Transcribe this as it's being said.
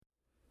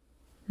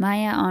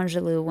Maya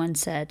Angelou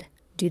once said,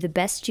 "Do the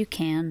best you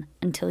can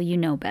until you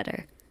know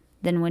better.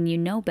 Then when you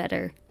know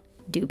better,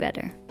 do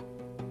better."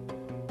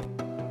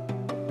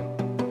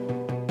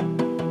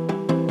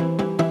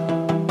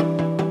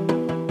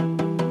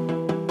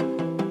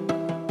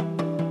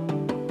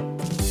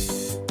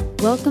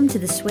 Welcome to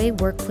the Sway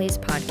Workplace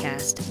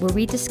Podcast, where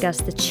we discuss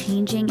the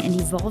changing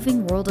and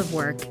evolving world of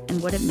work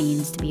and what it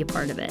means to be a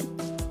part of it.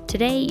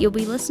 Today, you'll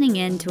be listening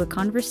in to a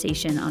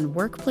conversation on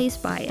workplace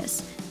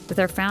bias with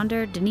our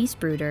founder, Denise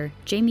Bruder,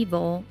 Jamie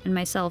Vole, and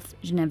myself,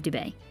 Genevieve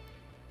Dubé.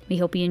 We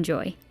hope you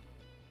enjoy.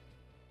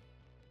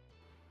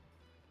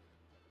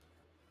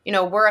 You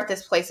know, we're at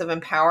this place of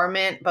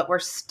empowerment, but we're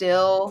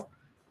still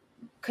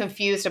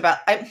confused about,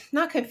 I'm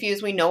not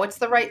confused. We know it's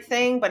the right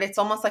thing, but it's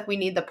almost like we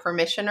need the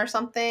permission or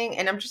something.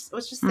 And was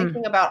just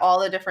thinking about all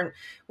the different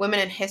women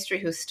in history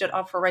who stood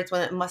up for rights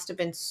when it must have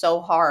been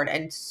so hard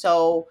and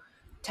so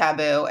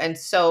taboo and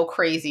so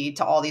crazy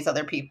to all these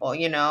other people,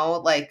 you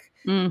know, like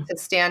to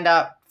stand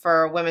up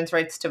for women's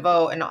rights to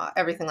vote and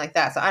everything like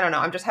that. So I don't know.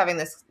 I'm just having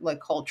this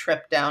like whole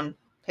trip down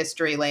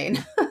history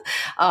lane.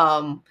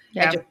 And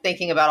just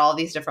thinking about all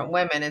these different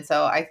women. And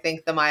so I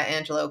think the Maya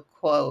Angelou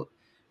quote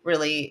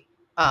really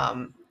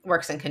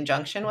works in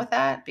conjunction with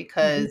that,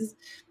 because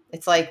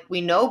it's like we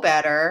know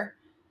better,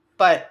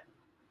 but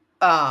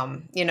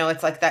you know,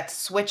 it's like that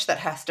switch that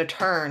has to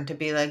turn to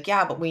be like,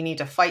 yeah, but we need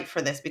to fight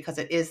for this because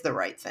it is the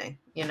right thing,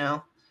 you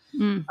know.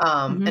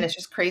 And it's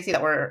just crazy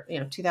that we're,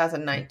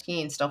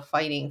 2019 still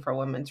fighting for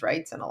women's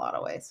rights in a lot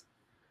of ways.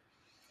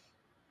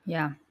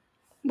 Yeah.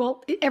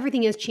 Well,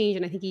 everything has changed,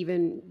 and I think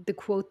even the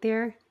quote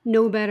there,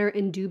 know better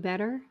and do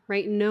better,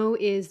 right? Know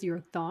is your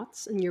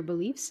thoughts and your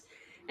beliefs,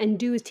 and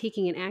do is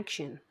taking an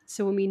action.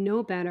 So when we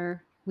know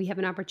better, we have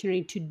an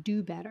opportunity to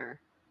do better.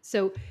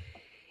 So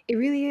it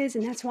really is,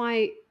 and that's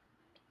why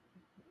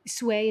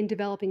Sway and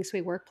developing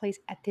Sway Workplace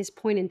at this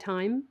point in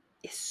time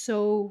is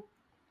so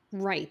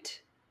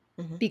right.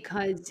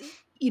 Because,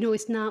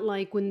 it's not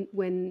like when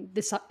in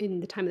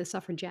the time of the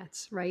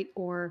suffragettes, right?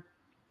 Or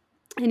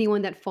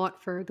anyone that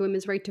fought for the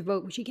women's right to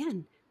vote, which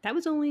again, that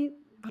was only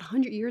about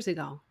 100 years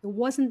ago. It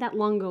wasn't that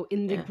long ago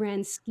in the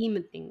grand scheme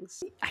of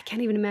things. I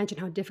can't even imagine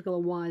how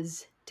difficult it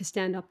was to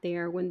stand up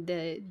there when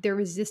their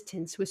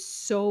resistance was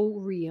so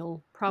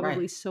real,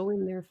 probably so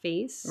in their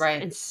face,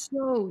 and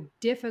so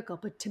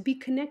difficult. But to be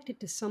connected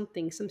to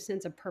something, some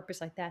sense of purpose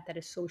like that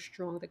is so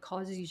strong, that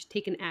causes you to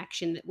take an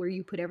action where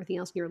you put everything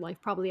else in your life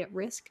probably at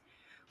risk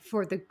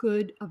for the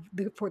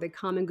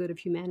common good of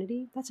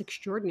humanity. That's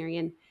extraordinary.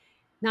 And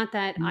not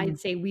that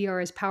I'd say we are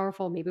as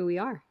powerful, maybe we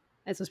are,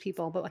 as those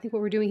people, but I think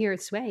what we're doing here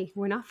at Sway,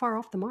 we're not far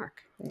off the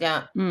mark.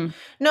 Yeah.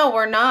 No,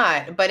 we're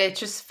not. But it's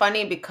just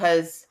funny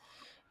because,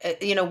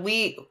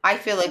 I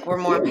feel like we're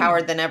more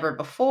empowered than ever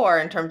before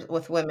in terms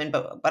with women,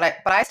 but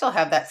I still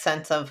have that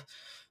sense of,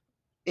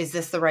 is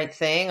this the right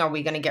thing? Are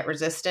we going to get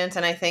resistance?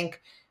 And I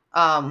think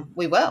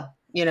we will,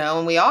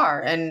 and we are,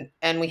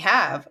 and we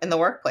have in the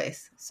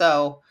workplace.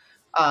 So,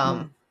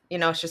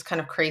 it's just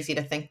kind of crazy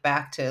to think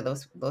back to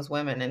those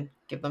women and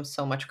give them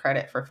so much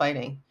credit for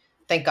fighting.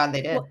 Thank God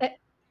they did. Well,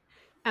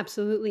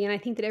 absolutely. And I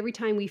think that every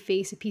time we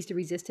face a piece of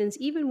resistance,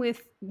 even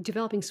with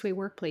developing Sway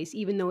Workplace,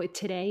 even though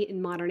today in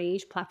modern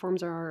age,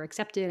 platforms are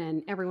accepted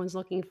and everyone's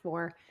looking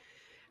for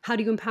how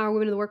do you empower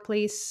women in the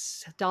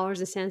workplace, dollars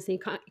and cents, the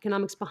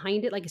economics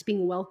behind it, like it's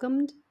being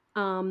welcomed.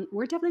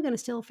 We're definitely going to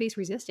still face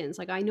resistance.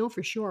 Like I know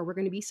for sure we're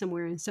going to be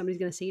somewhere and somebody's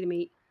going to say to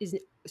me,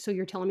 so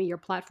you're telling me your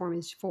platform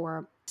is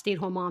for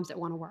stay-at-home moms that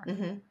want to work?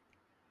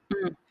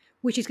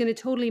 Which is going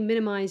to totally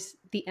minimize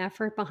the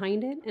effort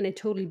behind it, and it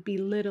totally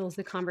belittles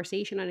the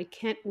conversation. And I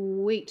can't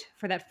wait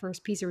for that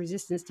first piece of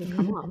resistance to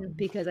come up,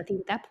 because I think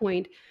at that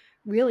point,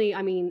 really,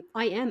 I mean,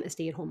 I am a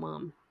stay-at-home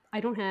mom. I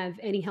don't have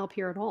any help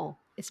here at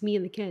all. It's me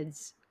and the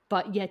kids.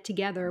 But yet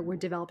together, we're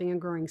developing and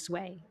growing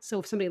Sway.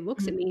 So if somebody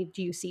looks at me,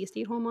 do you see a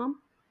stay-at-home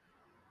mom?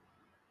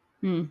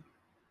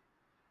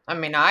 I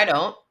mean, I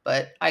don't,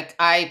 but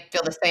I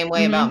feel the same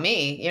way about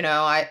me.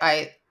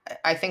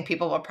 I think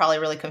people are probably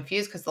really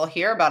confused because they'll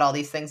hear about all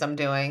these things I'm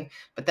doing,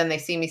 but then they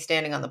see me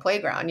standing on the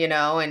playground,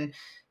 and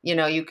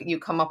you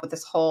come up with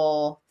this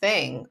whole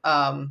thing.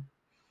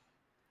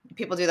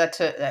 People do that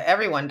to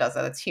everyone. Does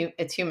that?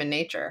 It's human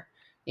nature.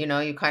 You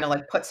kind of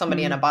like put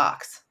somebody in a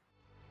box.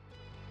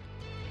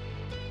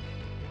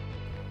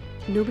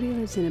 Nobody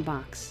lives in a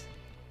box.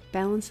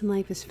 Balance in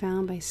life is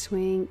found by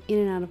swaying in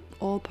and out of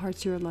all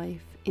parts of your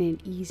life in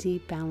an easy,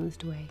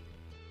 balanced way.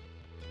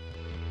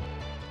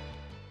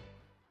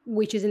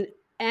 Which is an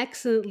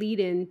excellent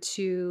lead-in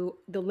to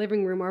the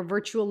living room, our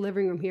virtual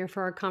living room here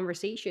for our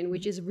conversation,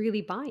 which is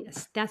really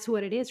biased. That's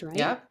what it is, right?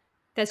 Yep.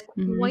 That's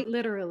quite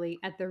literally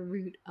at the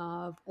root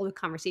of all the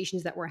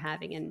conversations that we're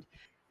having. And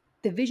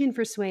the vision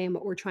for Sway and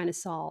what we're trying to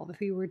solve, if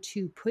we were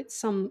to put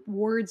some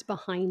words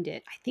behind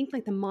it, I think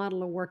like the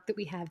model of work that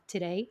we have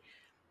today,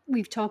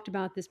 we've talked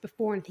about this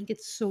before, and I think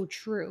it's so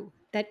true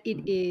that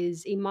it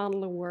is a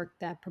model of work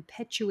that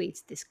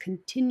perpetuates this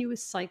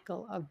continuous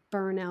cycle of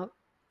burnout,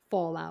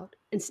 fallout,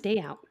 and stay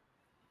out.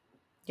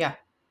 Yeah.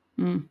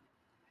 Well,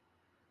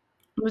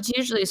 it's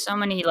usually so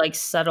many like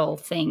subtle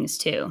things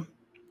too.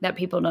 that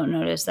people don't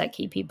notice that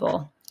keep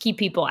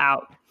people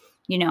out,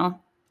 you know?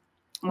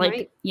 Like,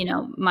 Right. you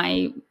know,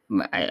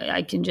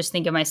 I can just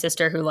think of my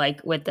sister who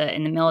like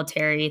in the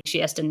military, she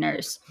has to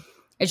nurse.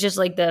 It's just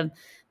like the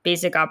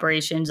basic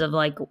operations of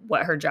like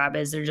what her job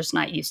is. They're just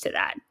not used to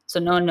that. So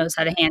no one knows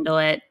how to handle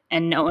it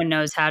and no one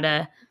knows how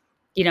to,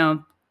 you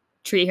know,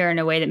 treat her in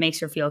a way that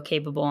makes her feel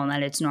capable and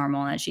that it's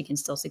normal and that she can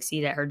still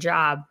succeed at her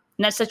job.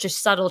 And that's such a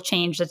subtle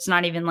change. That's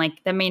not even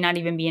like that may not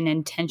even be an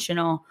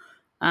intentional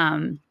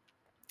um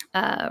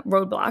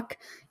roadblock,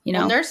 you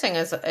Well, know. nursing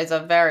is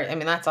a very, I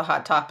mean, that's a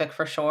hot topic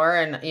for sure,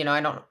 and,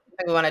 I don't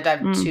think we wanna dive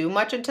Mm, too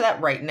much into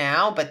that right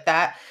now, but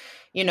that,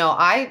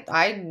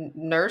 I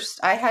nursed,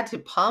 I had to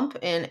pump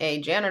in a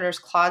janitor's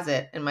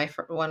closet in my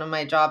one of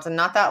my jobs, and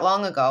not that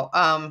long ago,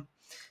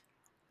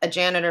 a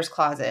janitor's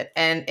closet,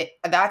 and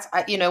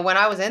when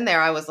I was in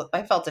there,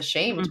 I felt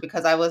ashamed mm,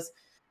 because I was,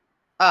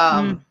 mm,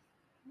 um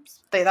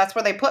that's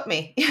where they put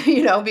me,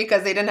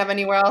 because they didn't have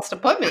anywhere else to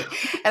put me.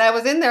 And I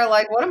was in there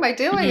like, what am I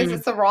doing? Is mm.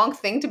 this the wrong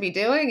thing to be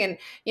doing? And,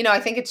 I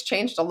think it's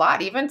changed a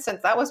lot, even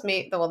since that was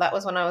me. Well, that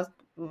was when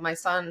my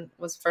son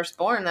was first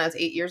born. That was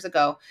 8 years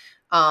ago.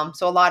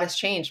 So a lot has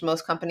changed.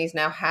 Most companies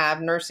now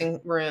have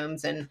nursing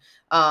rooms and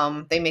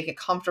they make it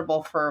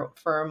comfortable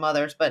for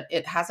mothers, but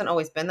it hasn't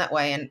always been that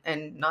way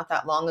and not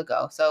that long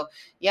ago. So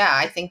yeah,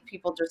 I think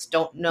people just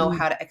don't know Mm.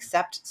 how to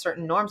accept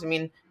certain norms. I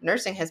mean,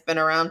 nursing has been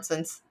around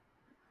since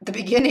the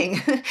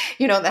beginning.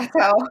 That's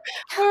how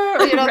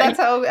Right. that's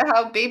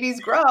how babies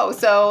grow.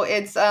 So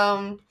it's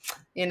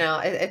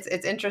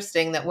it's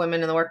interesting that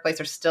women in the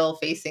workplace are still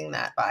facing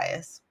that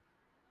bias.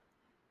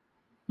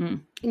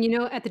 Mm. And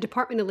at the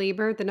Department of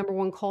Labor, the number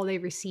one call they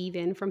receive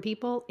in from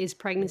people is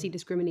pregnancy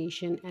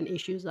discrimination and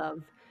issues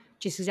of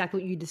just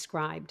exactly what you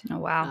described. Oh,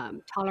 wow.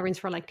 Tolerance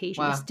for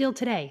lactation is Wow. still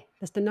today.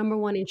 That's the number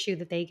one issue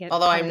that they get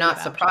Although I'm called in not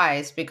about.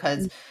 surprised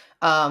because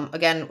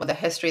again, with the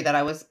history that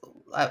I was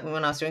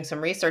when I was doing some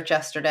research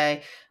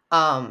yesterday,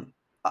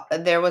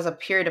 there was a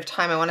period of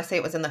time, I want to say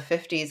it was in the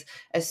 50s,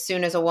 as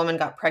soon as a woman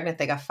got pregnant,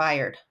 they got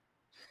fired.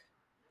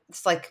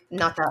 It's like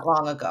not that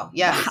long ago.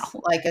 Yes.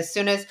 Wow. Like as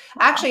soon as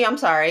Wow. actually, I'm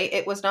sorry,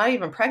 it was not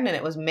even pregnant,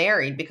 it was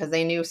married because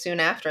they knew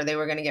soon after they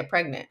were gonna get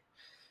pregnant.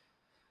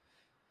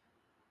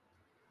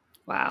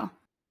 Wow.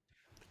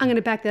 I'm going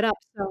to back that up.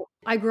 So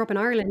I grew up in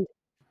Ireland.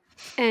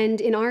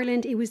 And in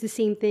Ireland, it was the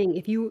same thing.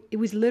 It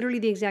was literally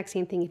the exact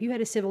same thing. If you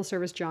had a civil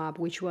service job,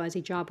 which was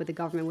a job with the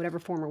government, whatever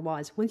form it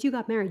was, once you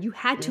got married, you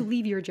had to Mm.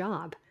 leave your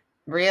job.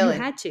 You Really?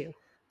 had to.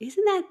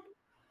 Isn't that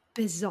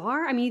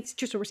bizarre? I mean, it's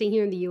just what we're seeing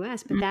here in the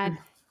US, but Mm. that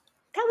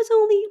was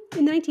only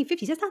in the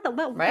 1950s. That's not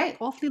that Right.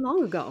 awfully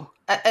long ago.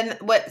 And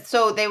what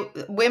so they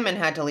women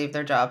had to leave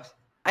their jobs.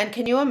 And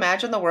can you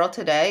imagine the world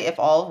today if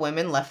all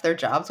women left their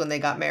jobs when they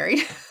got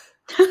married?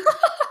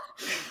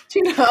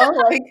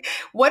 Like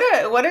what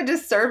a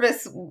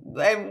disservice,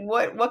 and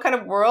what kind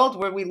of world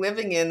were we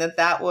living in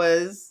that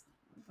was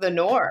the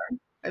norm?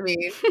 I mean,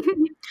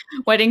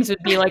 Weddings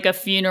would be like a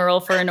funeral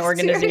for an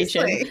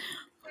organization. seriously.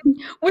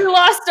 We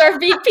lost our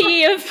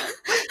VP of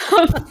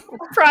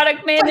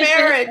product It's a management.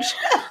 marriage.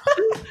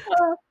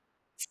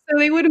 So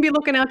they wouldn't be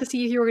looking out to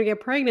see if you were going to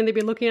get pregnant. They'd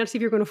be looking out to see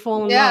if you're going to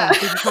fall in Yeah. love.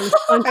 They'd be trying to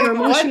stunt your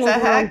Like, what emotional the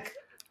growth. heck?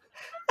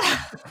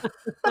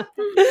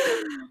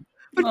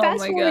 But Oh fast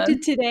my forward God. to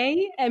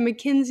today, and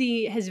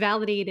McKinsey has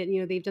validated,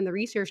 they've done the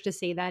research to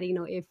say that,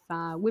 if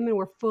women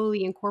were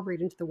fully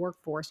incorporated into the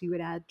workforce, we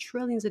would add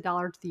trillions of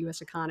dollars to the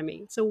US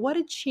economy. So, what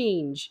a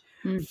change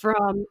Mm.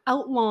 from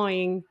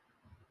outlawing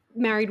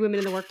married women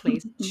in the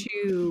workplace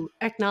to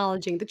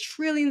acknowledging the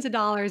trillions of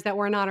dollars that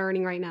we're not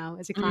earning right now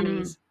as Mm.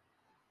 economies.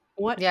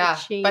 What a Yeah,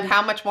 but change.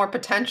 how much more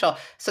potential?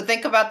 So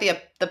think about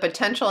the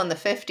potential in the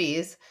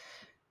 50s,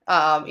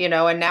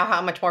 and now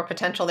how much more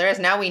potential there is.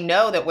 Now we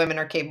know that women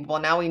are capable.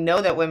 Now we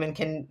know that women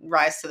can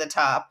rise to the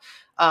top.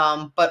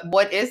 But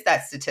what is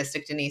that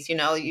statistic, Denise?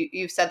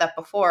 You've said that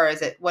before.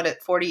 Is it what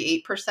at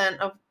 48%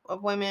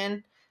 of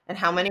women? And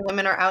how many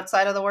women are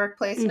outside of the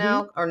workplace Mhm.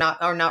 now or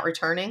not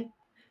returning?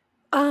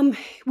 Um,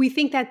 we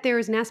think that there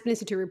is an Aspen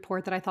Institute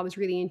report that I thought was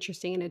really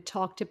interesting, and it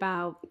talked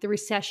about the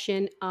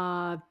recession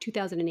of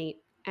 2008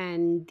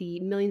 and the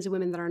millions of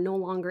women that are no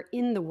longer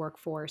in the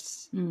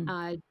workforce Mm.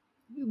 uh,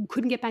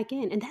 couldn't get back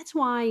in. And that's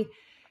why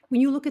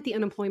when you look at the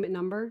unemployment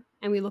number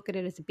and we look at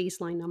it as a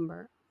baseline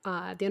number,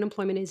 the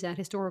unemployment is at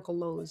historical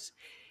lows.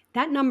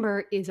 That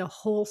number is a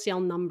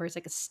wholesale number. It's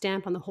like a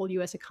stamp on the whole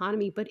US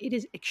economy, but it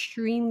is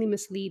extremely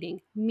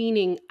misleading.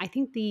 Meaning, I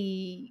think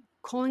the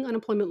calling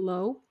unemployment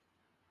low,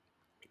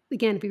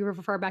 again, if we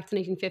refer back to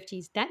the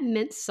 1950s, that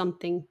meant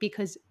something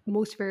because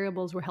most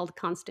variables were held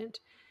constant.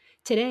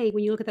 Today,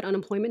 when you look at that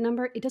unemployment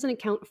number, it doesn't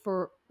account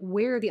for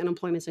where the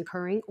unemployment is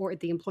occurring or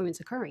the employment's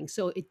occurring.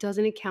 So it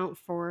doesn't account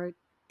for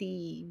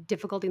the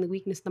difficulty and the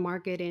weakness of the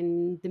market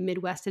in the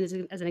Midwest, and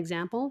as an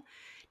example.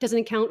 It doesn't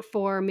account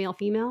for male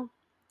female.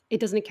 It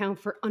doesn't account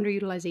for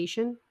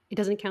underutilization. It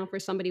doesn't account for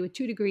somebody with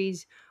 2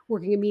 degrees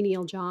working a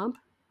menial job,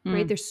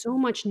 right? Mm. There's so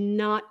much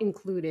not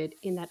included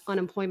in that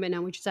unemployment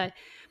now, which is that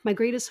my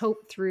greatest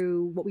hope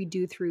through what we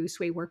do through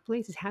Sway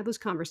Workplace is have those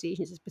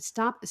conversations, but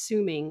stop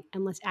assuming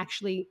and let's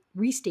actually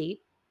restate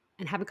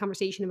and have a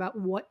conversation about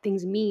what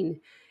things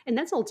mean. And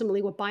that's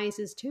ultimately what bias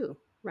is too,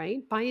 right?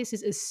 Bias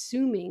is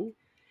assuming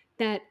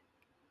that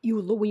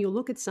when you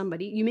look at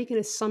somebody, you make an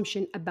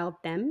assumption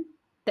about them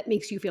that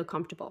makes you feel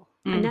comfortable.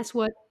 And Mm, that's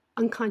what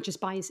unconscious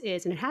bias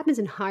is. And it happens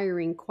in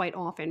hiring quite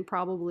often,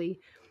 probably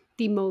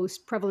the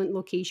most prevalent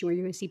location where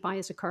you're going to see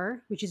bias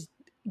occur, which is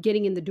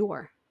getting in the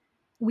door.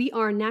 We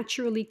are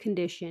naturally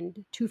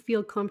conditioned to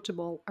feel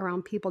comfortable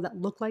around people that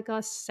look like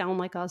us, sound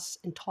like us,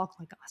 and talk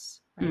like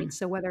us, right? mm,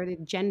 So whether the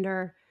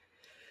gender,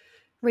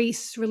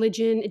 race,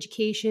 religion,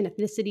 education,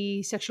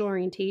 ethnicity, sexual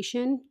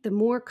orientation, the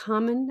more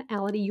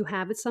commonality you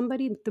have with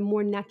somebody, the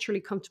more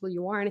naturally comfortable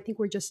you are. And I think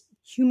we're just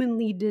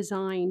humanly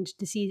designed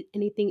to see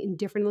anything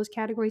indifferent in those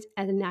categories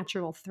as a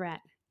natural threat.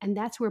 And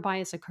that's where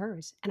bias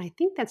occurs. And I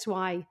think that's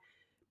why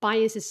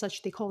bias is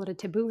such, they call it a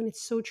taboo. And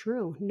it's so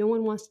true. No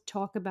one wants to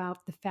talk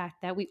about the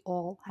fact that we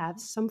all have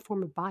some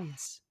form of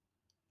bias.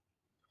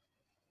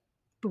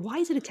 But why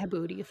is it a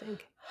taboo, do you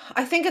think?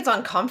 I think it's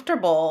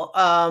uncomfortable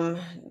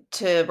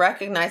to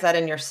recognize that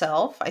in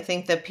yourself. I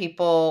think that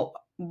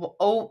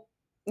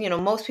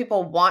most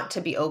people want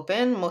to be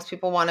open. Most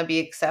people want to be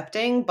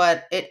accepting,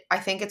 but I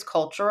think it's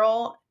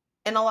cultural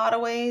in a lot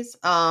of ways.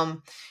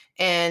 And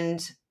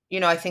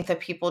I think that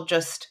people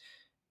just,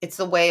 it's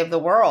the way of the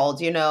world,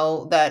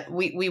 that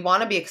we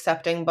want to be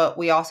accepting, but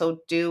we also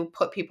do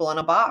put people in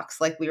a box,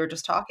 like we were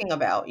just talking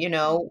about.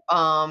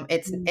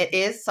 It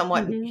is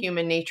somewhat Mm-hmm.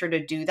 human nature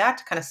to do that,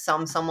 to kind of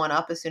sum someone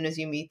up as soon as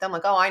you meet them,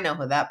 like, oh, I know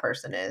who that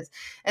person is.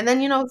 And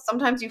then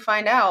sometimes you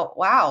find out,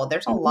 wow,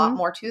 there's a lot Mm-hmm.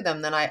 more to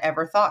them than I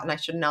ever thought, and I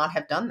should not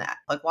have done that.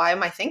 Like, why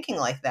am I thinking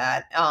like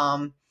that?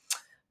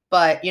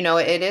 But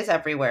it is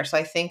everywhere, so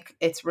I think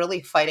it's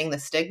really fighting the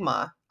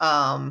stigma,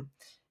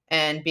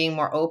 and being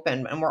more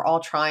open, and we're all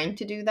trying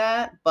to do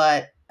that,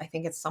 but I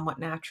think it's somewhat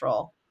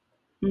natural.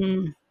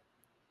 mm.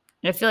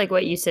 I feel like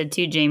what you said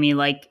too, Jamie,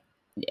 like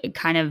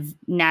kind of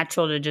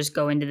natural to just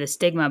go into the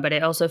stigma, but I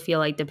also feel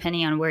like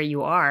depending on where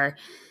you are,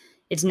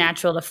 it's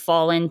natural to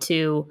fall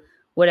into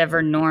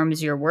whatever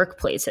norms your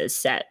workplace has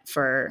set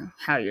for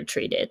how you're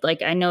treated.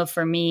 Like I know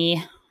for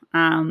me,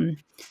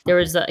 there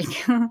was like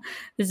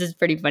this is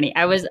pretty funny.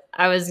 I was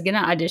gonna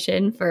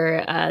audition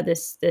for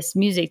this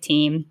music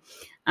team,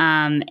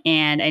 and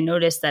I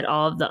noticed that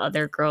all of the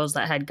other girls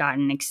that had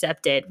gotten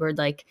accepted were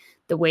like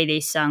the way they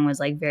sung was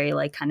like very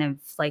like kind of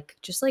like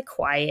just like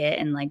quiet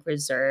and like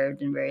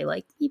reserved and very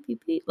like beep,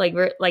 beep, beep, like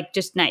we're like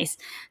just nice.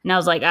 And I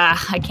was like,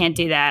 I can't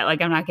do that.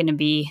 Like I'm not gonna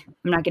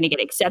get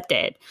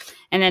accepted.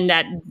 And then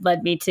that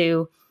led me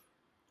to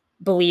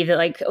believe that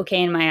like,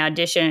 okay, in my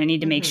audition, I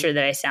need to make Mhm. sure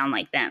that I sound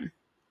like them,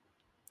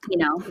 you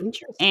know? And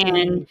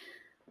Interesting.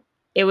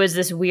 it was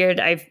this weird,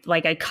 I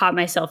caught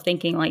myself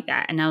thinking like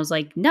that. And I was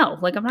like, no,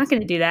 like I'm not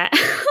gonna do that.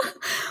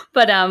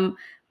 but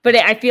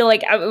I feel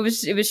like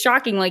it was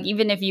shocking. Like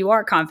even if you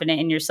are confident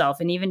in yourself,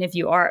 and even if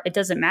you are, it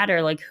doesn't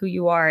matter like who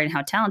you are and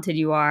how talented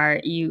you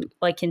are. You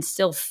like can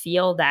still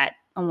feel that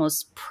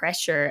almost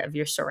pressure of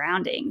your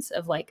surroundings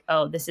of like,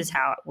 oh, this is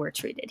how we're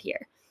treated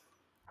here.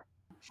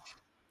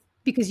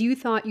 Because you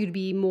thought you'd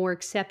be more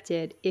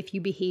accepted if you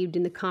behaved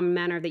in the common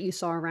manner that you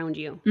saw around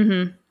you.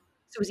 Hmm.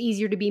 So it was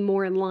easier to be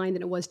more in line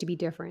than it was to be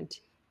different.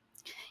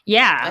 I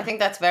Yeah, think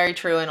that's very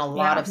true in a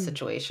lot yeah. of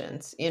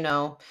situations.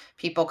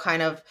 People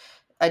kind of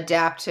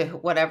adapt to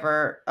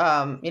whatever,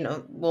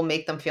 will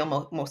make them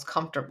feel most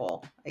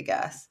comfortable, I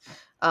guess.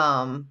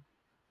 Um,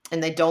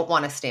 and they don't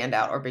want to stand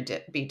out or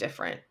be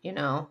different.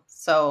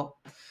 So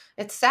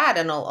it's sad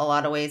in a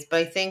lot of ways, but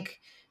I think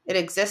it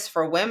exists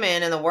for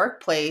women in the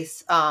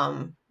workplace.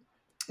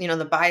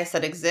 The bias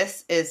that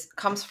exists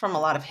comes from a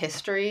lot of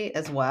history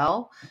as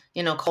well,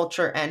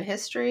 culture and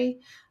history.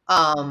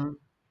 Um,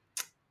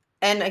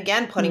 and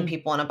again, putting Mm.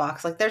 people in a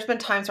box. Like there's been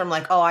times where I'm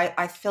like, oh,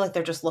 I feel like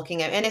they're just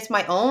looking at, and it's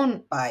my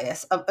own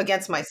bias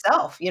against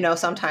myself.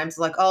 Sometimes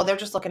like, oh, they're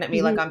just looking at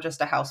me like Mhm. I'm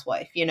just a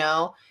housewife.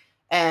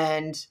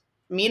 And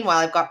meanwhile,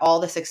 I've got all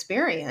this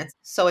experience.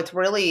 So it's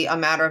really a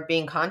matter of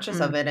being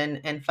conscious of Mm.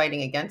 it and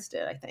fighting against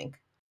it, I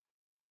think.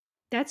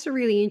 That's a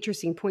really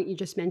interesting point you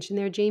just mentioned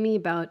there, Jamie,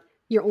 about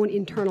your own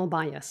internal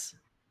bias.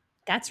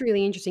 That's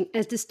really interesting,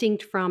 as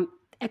distinct from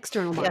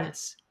external Yeah.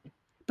 bias.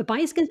 But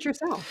bias against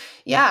yourself.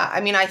 Yeah. I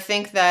mean, I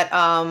think that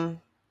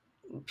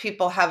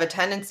people have a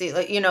tendency,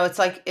 like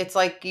it's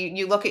like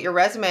you look at your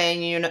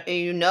resume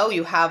and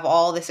you have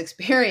all this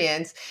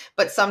experience,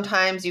 but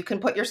sometimes you can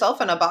put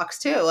yourself in a box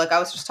too. Like I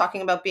was just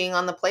talking about being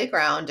on the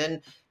playground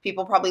and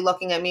people probably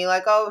looking at me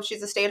like, oh,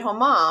 she's a stay-at-home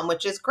mom,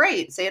 which is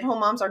great. Stay-at-home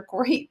moms are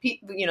great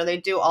people. They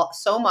do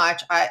so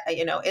much.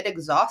 It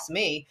exhausts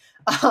me.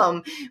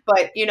 um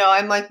but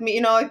I'm like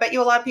me, I bet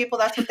you a lot of people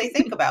that's what they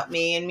think about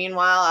me. And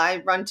meanwhile,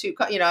 I run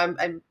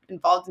I'm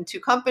involved in two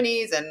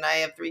companies and I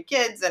have three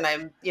kids and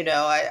I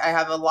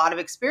have a lot of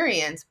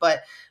experience.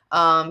 But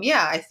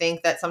yeah, I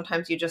think that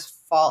sometimes you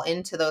just fall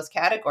into those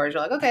categories.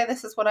 You're like, okay,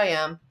 this is what I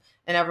am,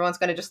 and everyone's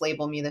going to just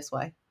label me this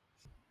way.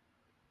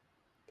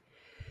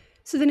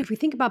 So then if we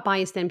think about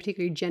bias then,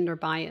 particularly gender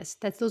bias,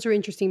 those are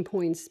interesting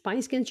points.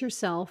 Bias against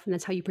yourself, and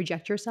that's how you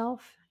project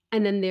yourself.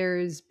 And then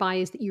there's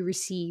bias that you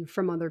receive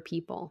from other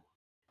people.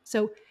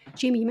 So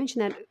Jamie, you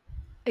mentioned that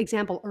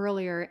example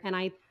earlier,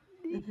 and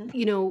Hmm.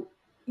 you know,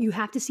 you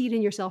have to see it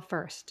in yourself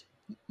first.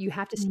 You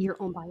have to see Mm. your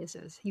own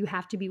biases. You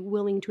have to be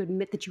willing to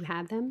admit that you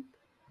have them.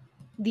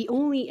 The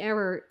only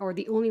error or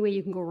the only way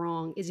you can go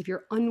wrong is if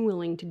you're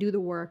unwilling to do the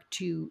work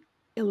to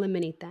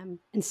eliminate them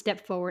and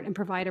step forward and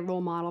provide a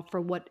role model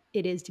for what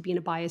it is to be in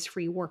a bias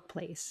free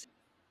workplace.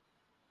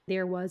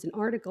 There was an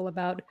article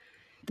about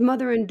the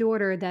mother and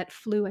daughter that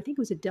flew, I think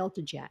it was a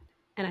Delta jet.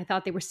 And I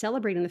thought they were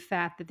celebrating the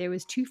fact that there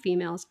was two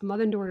females, a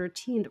mother and daughter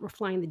team that were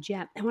flying the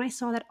jet. And when I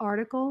saw that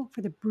article,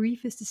 for the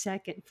briefest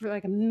second, for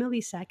like a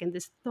millisecond,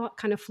 this thought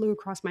kind of flew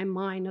across my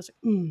mind. I was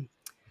like, I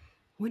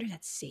wonder if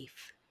that's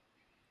safe.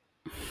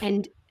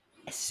 And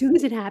as soon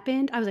as it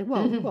happened, I was like,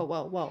 whoa, Hmm. whoa,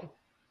 whoa, whoa.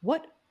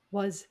 What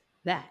was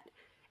that?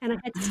 And I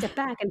had to step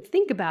back and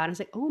think about it. I was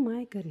like, oh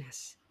my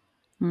goodness.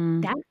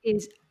 Mm. That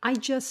is, I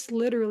just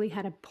literally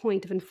had a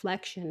point of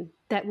inflection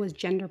that was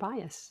gender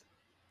bias.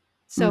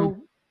 Mm. So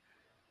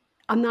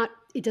I'm not,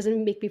 it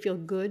doesn't make me feel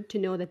good to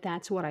know that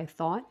that's what I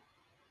thought,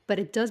 but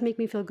it does make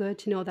me feel good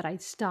to know that I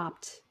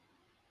stopped,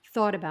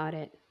 thought about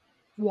it,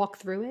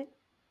 walked through it.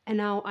 And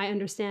now I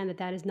understand that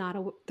that is not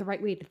the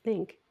right way to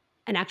think.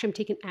 And actually, I'm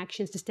taking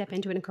actions to step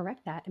into it and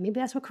correct that. And maybe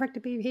that's what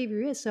corrective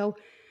behavior is. So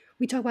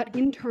we talk about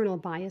internal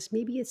bias.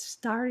 Maybe it's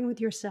starting with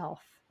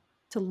yourself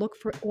to look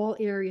for all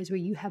areas where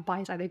you have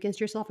bias either against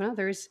yourself and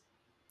others,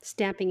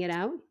 stamping it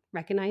out,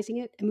 recognizing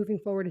it, and moving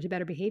forward into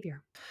better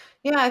behavior.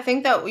 Yeah, I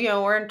think that,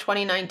 we're in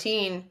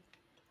 2019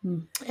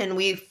 Mm.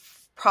 and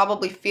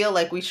probably feel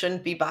like we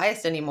shouldn't be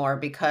biased anymore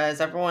because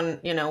everyone,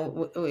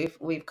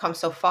 we've come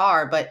so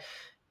far, but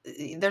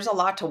there's a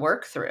lot to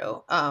work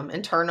through,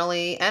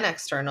 internally and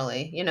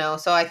externally,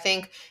 so I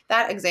think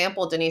that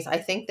example, Denise, I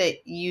think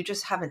that you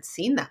just haven't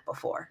seen that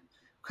before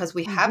because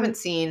we Hmm. haven't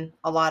seen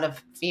a lot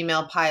of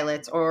female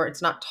pilots, or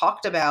it's not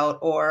talked about,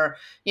 or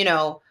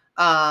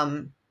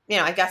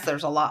I guess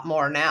there's a lot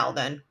more now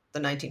than the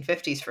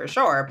 1950s for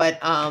sure,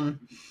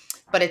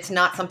 but it's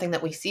not something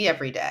that we see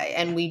every day.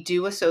 And we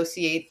do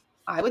associate,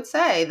 I would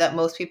say that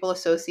most people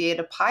associate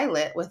a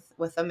pilot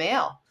with a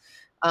male,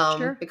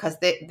 Sure. because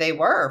they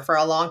were for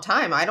a long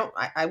time.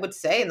 I would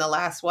say in the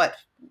last,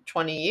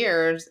 20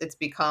 years, it's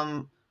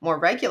become more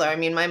regular. I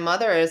mean, my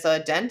mother is a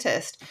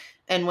dentist.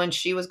 And when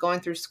she was going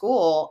through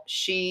school,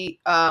 she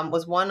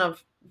was one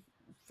of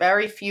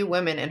very few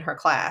women in her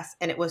class.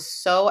 And it was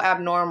so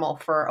abnormal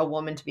for a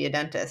woman to be a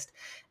dentist.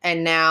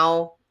 And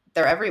now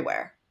they're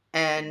everywhere.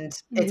 And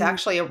it's Hmm.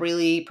 actually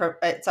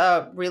it's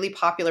a really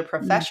popular Mm.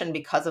 profession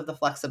because of the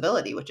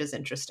flexibility, which is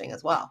interesting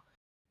as well.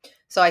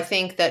 So I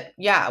think that,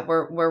 yeah,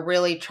 we're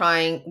really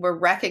we're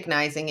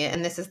recognizing it,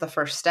 and this is the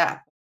first step.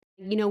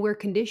 We're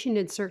conditioned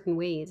in certain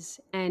ways.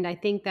 And I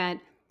think that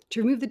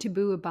to remove the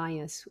taboo of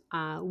bias,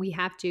 we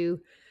have to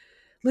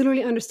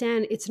literally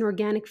understand it's an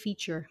organic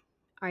feature.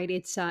 Right?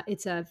 It's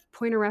a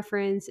point of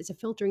reference, it's a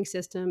filtering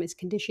system, it's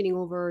conditioning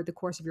over the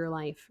course of your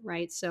life,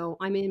 right? So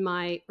I'm in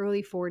my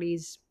early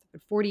 40s,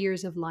 40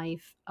 years of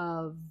life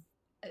of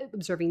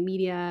observing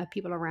media,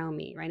 people around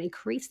me, right? It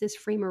creates this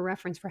frame of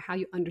reference for how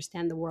you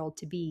understand the world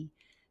to be.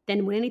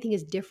 Then when anything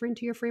is different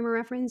to your frame of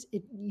reference,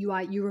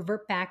 you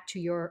revert back to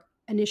your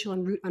initial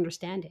and root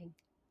understanding.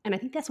 And I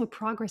think that's what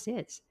progress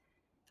is.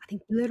 I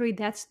think literally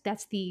that's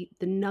the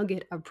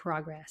nugget of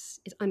progress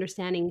is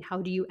understanding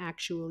how do you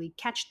actually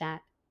catch that,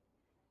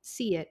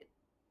 see it,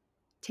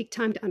 take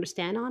time to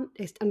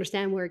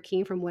understand where it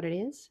came from, what it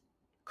is,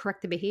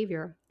 correct the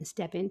behavior, and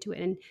step into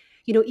it. And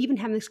even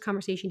having this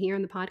conversation here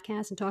on the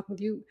podcast and talking with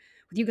you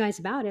guys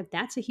about it,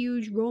 that's a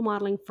huge role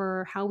modeling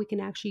for how we can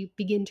actually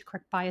begin to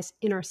correct bias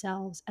in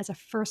ourselves as a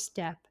first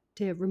step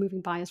to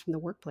removing bias from the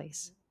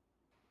workplace.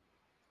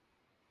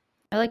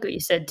 I like what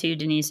you said too,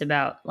 Denise,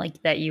 about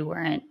like that you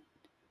weren't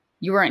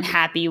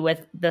happy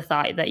with the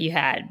thought that you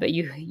had, but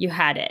you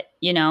had it,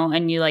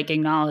 and you like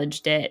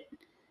acknowledged it.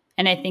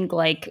 And I think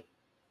like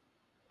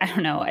I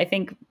don't know, I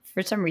think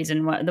for some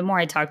reason the more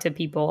I talk to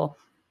people,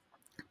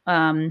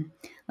 um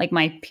like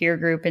my peer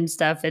group and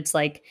stuff, it's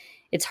like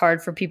it's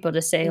hard for people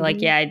to say like,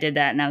 Hmm. yeah, I did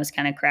that and that was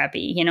kind of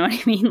crappy, you know what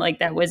I mean? Like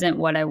that wasn't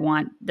what I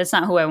want, that's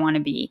not who I want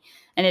to be.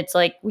 And it's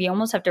like we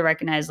almost have to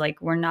recognize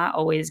like we're not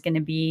always going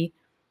to be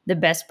the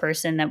best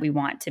person that we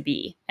want to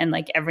be, and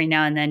like every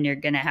now and then you're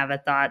going to have a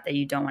thought that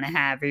you don't want to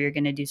have, or you're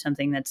going to do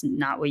something that's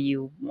not what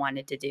you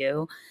wanted to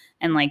do.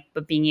 And like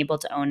but being able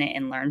to own it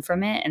and learn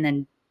from it and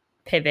then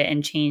pivot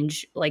and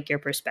change like your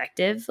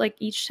perspective like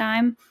each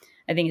time,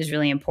 I think is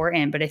really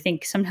important. But I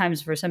think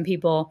sometimes for some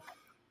people,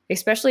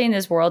 especially in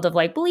this world of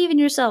like, believe in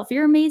yourself,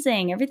 you're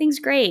amazing, everything's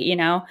great,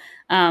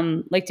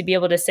 like to be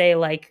able to say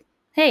like,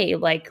 hey,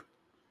 like,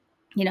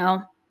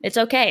 it's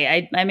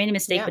okay. I made a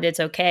mistake, Yeah. but it's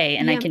okay.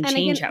 And I Yeah, can and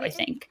change again, how I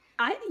think.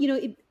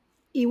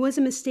 it was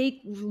a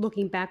mistake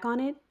looking back on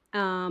it,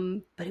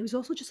 but it was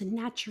also just a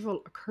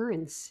natural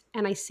occurrence.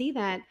 And I say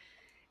that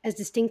as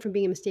distinct from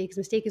being a mistake, because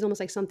mistake is almost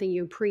like something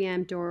you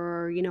preempt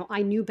or,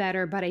 I knew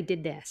better, but I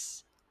did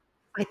this.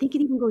 I think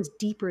it even goes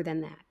deeper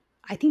than that.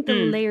 I think the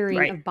layering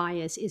Right. of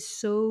bias is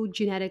so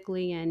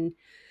genetically and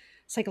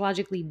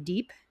psychologically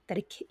deep that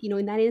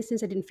in that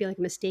instance, I didn't feel like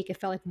a mistake. It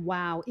felt like,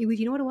 wow, it was,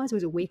 you know what it was? It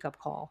was a wake up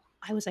call.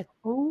 I was like,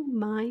 oh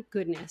my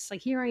goodness.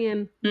 Like here I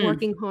am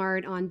working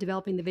hard on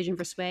developing the vision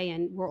for Sway,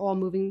 and we're all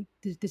moving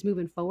this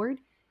moving forward.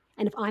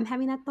 And if I'm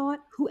having that thought,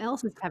 who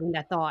else is having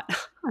that thought?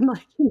 I'm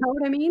like, you know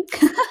what I mean?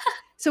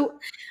 So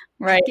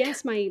I Right.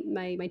 guess my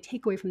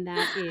takeaway from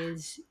that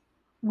is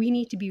we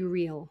need to be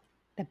real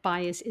that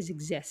bias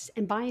exists.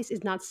 And bias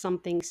is not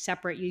something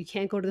separate. You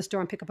can't go to the store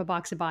and pick up a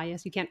box of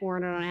bias. You can't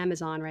order it on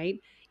Amazon, right?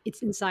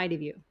 It's inside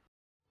of you.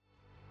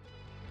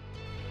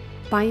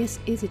 Bias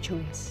is a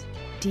choice,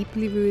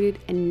 deeply rooted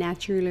and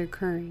naturally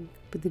occurring.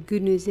 But the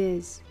good news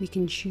is we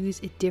can choose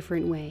a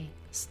different way.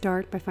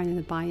 Start by finding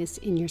the bias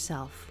in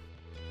yourself.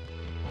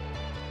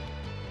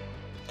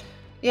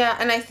 Yeah,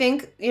 and I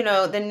think,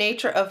 the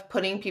nature of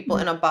putting people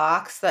in a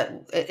box,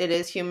 that it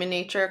is human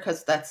nature,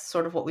 because that's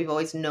sort of what we've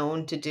always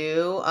known to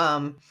do.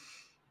 I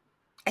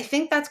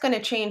think that's going to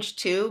change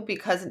too,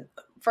 because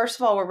first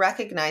of all, we're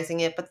recognizing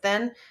it, but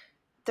then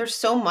there's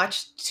so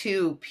much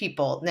to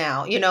people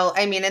now,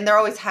 I mean, and there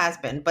always has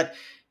been, but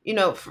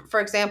for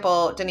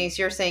example, Denise,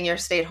 you're saying you're a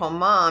stay-at-home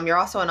mom, you're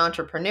also an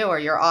entrepreneur,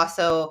 you're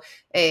also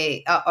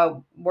a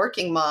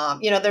working mom,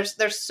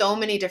 there's so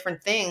many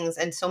different things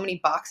and so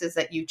many boxes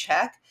that you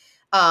check.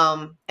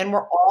 And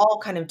we're all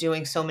kind of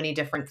doing so many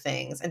different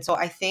things. And so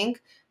I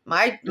think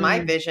my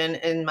vision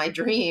and my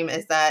dream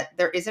is that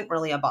there isn't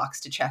really a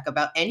box to check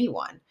about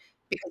anyone,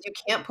 because you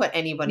can't put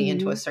anybody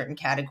into a Mm-hmm. certain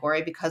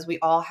category, because we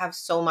all have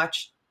so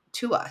much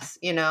to us.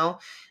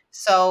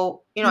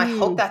 So, I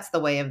hope Mm. that's the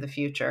way of the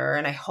future.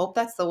 And I hope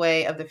that's the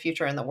way of the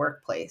future in the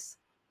workplace.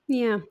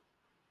 Yeah.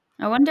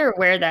 I wonder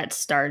where that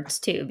starts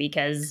too,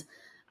 because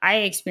I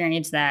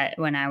experienced that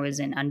when I was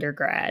in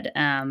undergrad.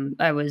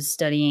 I was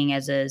studying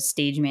as a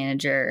stage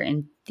manager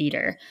in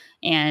theater,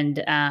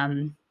 and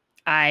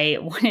I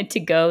wanted to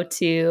go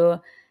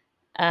to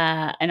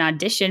an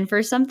audition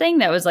for something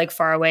that was like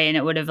far away, and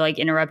it would have like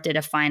interrupted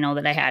a final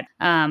that I had.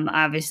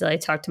 Obviously, I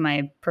talked to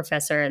my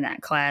professor in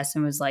that class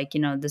and was like,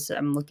 this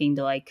I'm looking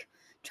to like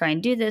try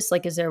and do this.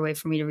 Like, is there a way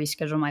for me to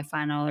reschedule my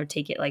final or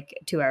take it like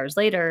 2 hours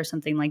later or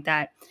something like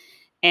that?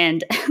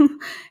 And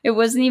it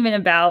wasn't even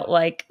about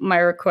like my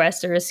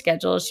request or a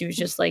schedule. She was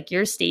just like,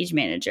 "You're a stage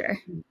manager.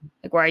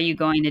 Like, why are you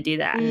going to do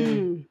that?"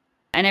 Mm, Mm.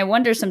 And I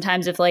wonder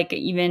sometimes if like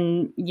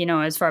even,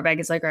 as far back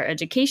as like our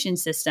education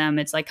system,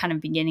 it's like kind of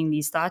beginning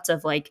these thoughts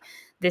of like,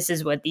 this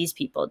is what these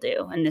people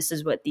do and this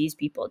is what these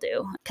people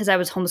do. Because I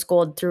was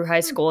homeschooled through high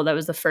school. That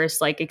was the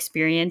first like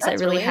experience I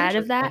that's really really had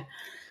of that.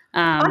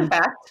 interesting. Fun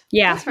fact.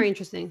 Yeah. That's very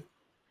interesting.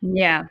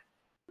 Yeah.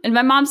 And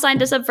my mom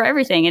signed us up for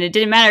everything, and it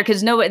didn't matter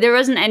because there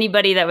wasn't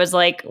anybody that was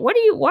like, why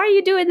are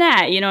you doing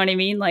that? You know what I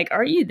mean? Like,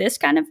 are you this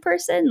kind of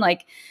person?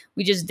 Like,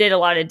 we just did a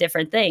lot of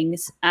different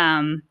things.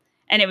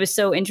 And it was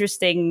so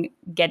interesting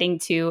getting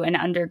to an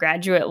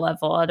undergraduate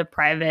level at a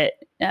private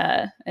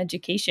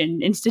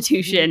education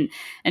institution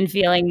and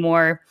feeling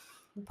more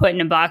put in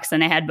a box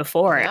than I had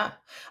before. Yeah.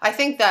 I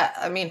think that,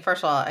 I mean,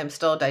 first of all, I'm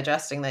still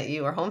digesting that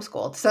you were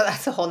homeschooled. So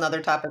that's a whole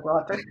nother topic. We'll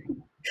have to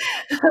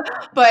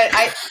but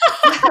I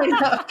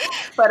know,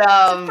 but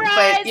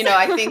Surprise!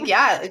 I think,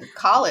 yeah,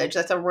 college,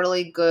 that's a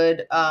really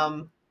good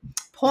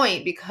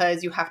point,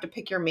 because you have to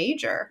pick your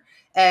major,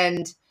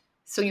 and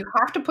so you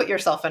have to put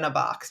yourself in a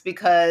box,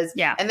 because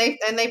Yeah. and they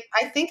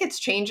I think it's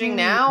changing Mm.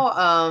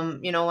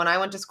 now. When I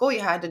went to school,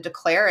 you had to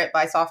declare it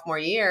by sophomore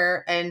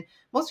year, and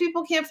most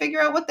people can't figure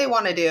out what they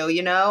want to do,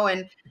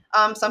 and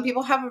some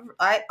people have.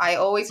 I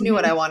always knew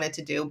what I Mhm. wanted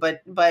to do,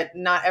 but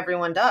not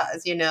everyone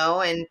does,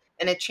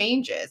 and it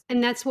changes.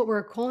 And that's what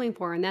we're calling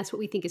for, and that's what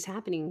we think is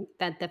happening.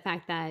 That the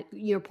fact that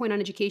your point on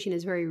education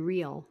is very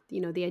real.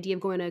 The idea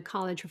of going to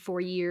college for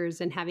 4 years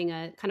and having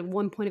a kind of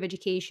one point of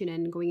education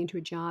and going into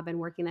a job and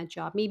working that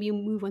job. Maybe you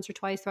move once or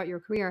twice throughout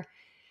your career.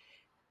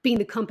 Being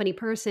the company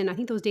person, I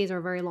think those days are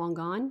very long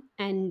gone.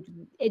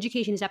 And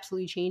education has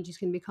absolutely changed. It's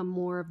going to become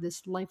more of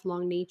this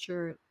lifelong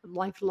nature,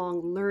 lifelong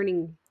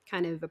learning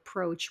kind of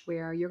approach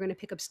where you're going to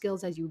pick up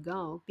skills as you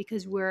go,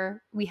 because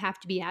we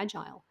have to be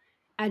agile.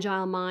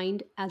 Agile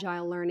mind,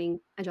 agile learning,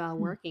 agile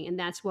working. And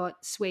that's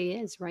what Sway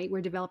is, right?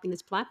 We're developing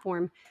this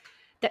platform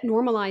that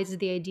normalizes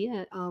the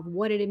idea of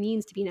what it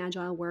means to be an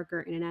agile worker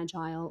in an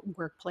agile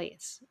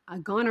workplace.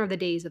 Gone are the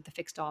days of the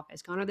fixed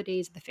office, gone are the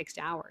days of the fixed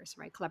hours,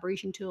 right?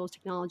 Collaboration tools,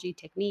 technology,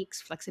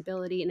 techniques,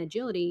 flexibility, and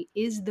agility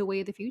is the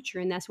way of the future.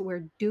 And that's what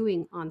we're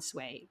doing on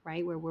Sway,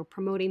 right? Where we're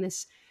promoting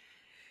this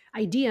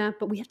idea,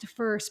 but we have to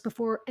first,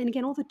 before, and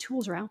again, all the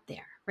tools are out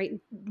there, right?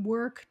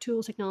 Work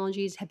tools,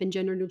 technologies have been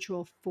gender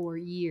neutral for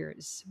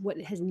years.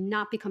 What has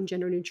not become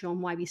gender neutral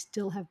and why we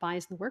still have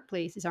bias in the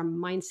workplace is our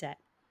mindset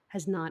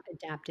has not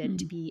adapted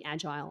to Mm. be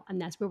agile. And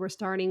that's where we're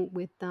starting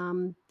with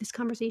this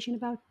conversation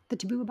about the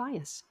taboo of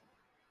bias.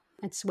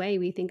 At Sway,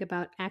 we think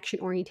about action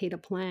oriented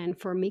plan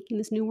for making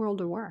this new world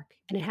of work.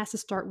 And it has to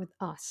start with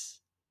us.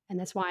 And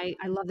that's why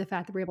I love the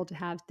fact that we're able to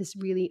have this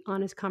really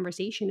honest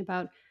conversation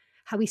about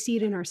how we see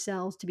it in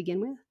ourselves to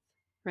begin with,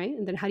 right?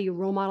 And then how do you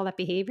role model that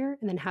behavior?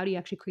 And then how do you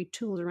actually create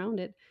tools around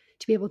it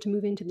to be able to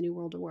move into the new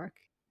world of work?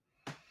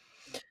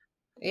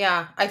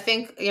 Yeah, I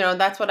think,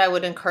 that's what I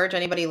would encourage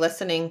anybody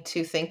listening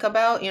to think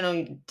about.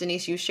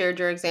 Denise, you shared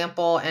your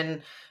example,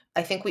 and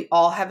I think we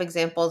all have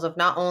examples of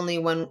not only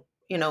when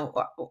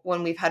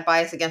we've had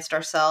bias against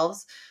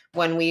ourselves,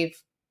 when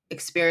we've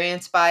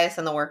experienced bias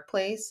in the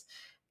workplace,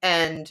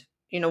 and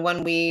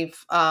when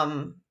we've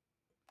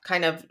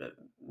kind of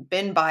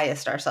been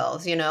biased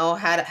ourselves,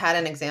 had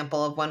an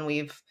example of when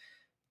we've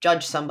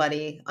judged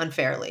somebody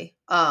unfairly,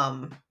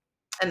 and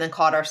then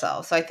caught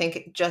ourselves. So I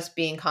think just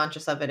being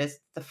conscious of it is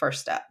the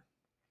first step.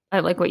 I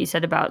like what you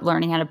said about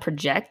learning how to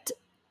project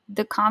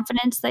the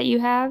confidence that you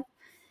have,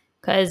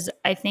 because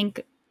I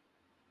think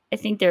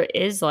there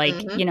is like,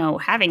 Hmm.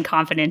 having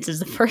confidence is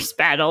the first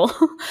battle.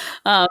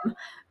 um,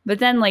 but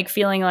then like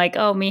feeling like,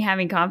 oh, me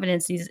having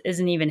confidence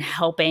isn't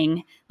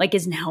helping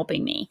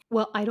me.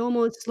 Well, I'd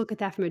almost look at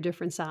that from a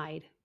different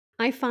side.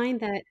 I find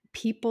that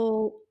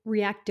people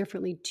react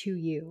differently to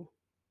you,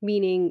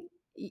 meaning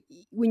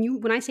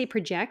when I say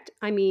project,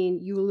 I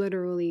mean you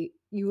literally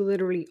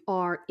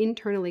are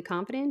internally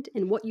confident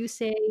in what you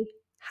say it,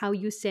 how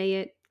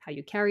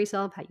you carry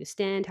yourself, how you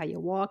stand, how you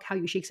walk, how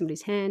you shake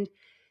somebody's hand.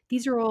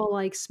 These are all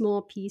like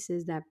small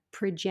pieces that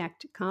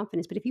project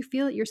confidence. But if you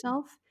feel it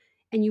yourself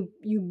and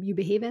you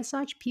behave as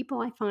such,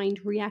 people I find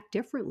react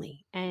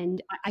differently.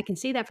 And I can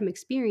say that from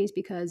experience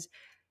because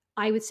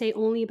I would say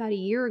only about a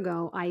year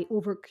ago, I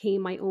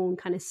overcame my own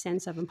kind of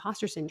sense of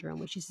imposter syndrome,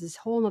 which is this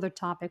whole other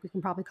topic we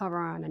can probably cover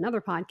on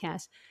another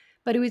podcast.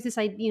 But it was this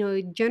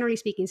idea, generally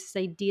speaking, it's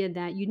this idea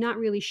that you're not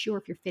really sure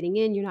if you're fitting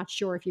in, you're not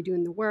sure if you're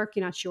doing the work,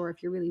 you're not sure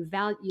if you're really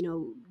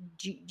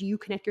do you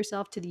connect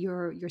yourself to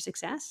your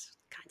success?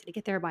 Kind of, did I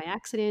get there by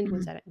accident?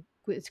 Was Mhm.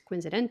 that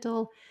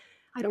coincidental?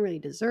 I don't really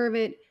deserve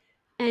it.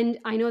 And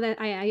I know that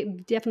I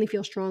definitely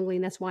feel strongly,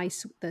 and that's why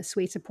the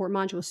Sway support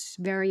module is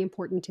very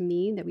important to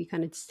me, that we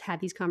kind of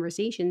had these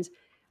conversations.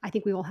 I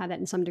think we all had that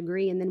in some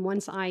degree. And then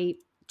once I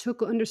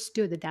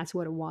understood that that's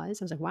what it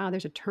was, I was like, wow,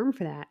 there's a term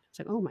for that. It's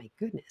like, oh my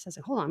goodness. I was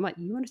like, hold on, what?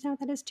 You understand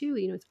what that is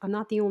too? I'm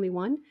not the only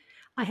one.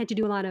 I had to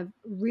do a lot of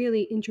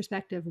really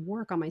introspective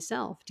work on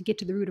myself to get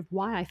to the root of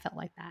why I felt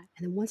like that.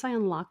 And then once I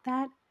unlocked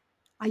that,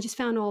 I just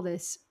found all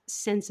this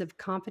sense of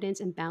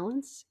confidence and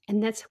balance,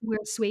 and that's where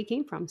Sway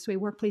came from. Sway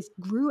Workplace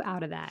grew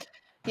out of that.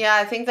 Yeah,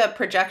 I think the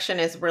projection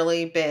is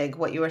really big.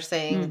 What you were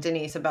saying, Mm.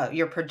 Denise, about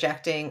your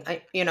projecting.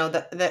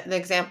 The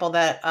example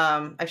that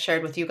I've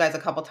shared with you guys a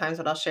couple times,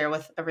 but I'll share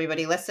with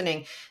everybody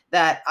listening,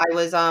 that I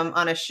was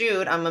on a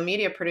shoot. I'm a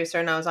media producer,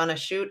 and I was on a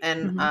shoot,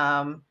 and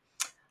Mhm.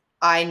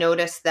 I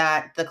noticed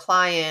that the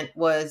client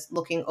was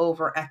looking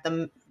over at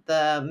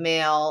the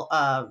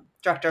male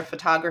director of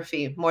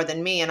photography more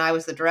than me, and I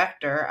was the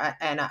director,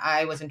 and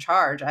I was in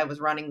charge. I was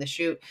running the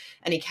shoot,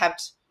 and he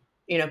kept,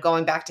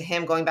 going back to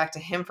him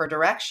for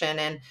direction,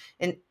 and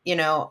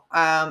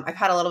I've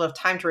had a little bit of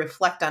time to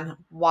reflect on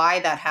why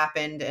that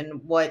happened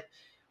and what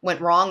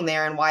went wrong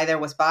there and why there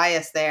was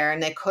bias there,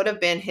 and it could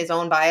have been his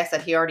own bias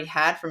that he already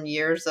had from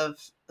years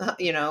of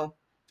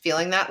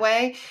feeling that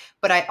way.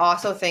 But I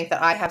also think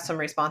that I have some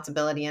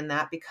responsibility in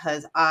that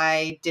because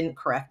I didn't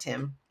correct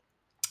him.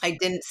 I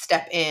didn't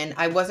step in.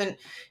 I wasn't,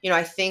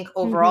 I think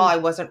overall Mhm. I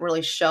wasn't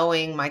really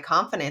showing my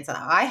confidence. And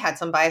I had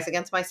some bias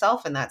against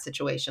myself in that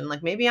situation.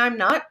 Like maybe I'm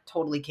not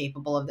totally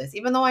capable of this,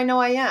 even though I know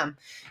I am,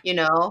 you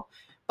know.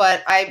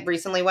 But I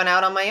recently went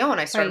out on my own.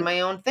 I started Right.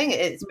 my own thing.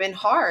 It's been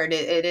hard.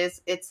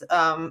 It's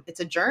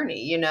a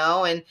journey,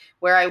 and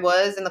where I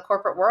was in the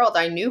corporate world,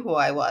 I knew who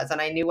I was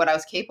and I knew what I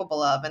was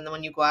capable of. And then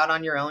when you go out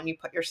on your own, you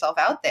put yourself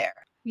out there.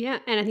 Yeah,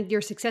 and I think your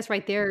success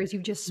right there is we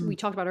Mm.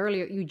 talked about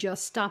earlier, you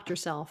just stopped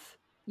yourself.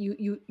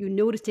 You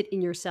noticed it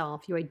in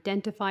yourself. You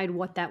identified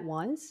what that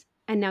was,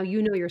 and now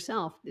you know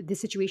yourself.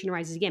 This situation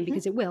arises again Mhm.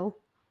 because it will.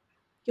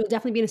 You'll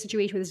definitely be in a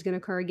situation where this is going to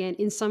occur again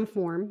in some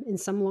form, in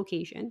some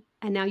location,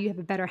 and now you have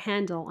a better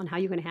handle on how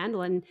you're going to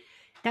handle it. And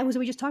that was what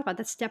we just talked about.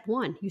 That's step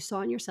one. You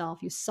saw it in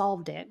yourself, you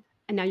solved it,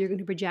 and now you're going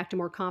to project a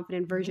more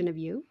confident Mhm. version of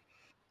you.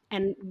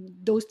 And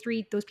those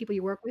people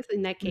you work with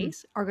in that Mm.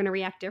 case are going to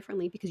react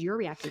differently because you're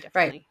reacting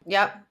Right. differently.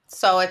 Yep.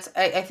 So I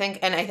think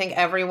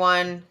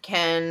everyone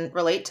can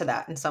relate to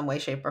that in some way,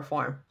 shape, or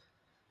form,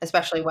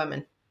 especially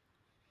women.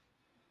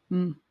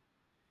 Mm.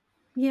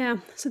 Yeah,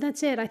 so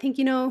that's it. I think,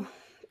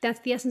 that's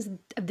the essence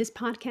of this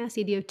podcast,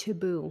 the idea of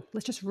taboo.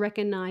 Let's just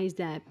recognize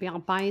that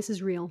bias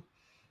is real.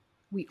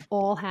 We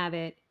all have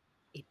it.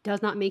 It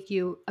does not make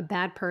you a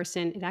bad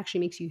person. It actually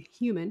makes you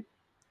human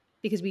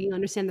because we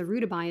understand the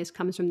root of bias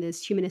comes from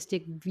this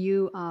humanistic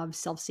view of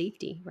self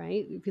safety,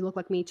 right? If you look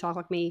like me, talk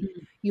like me,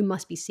 Mm. you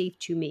must be safe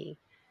to me.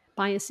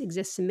 Bias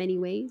exists in many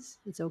ways.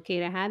 It's okay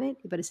to have it,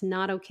 but it's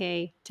not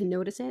okay to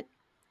notice it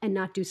and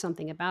not do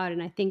something about it.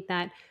 And I think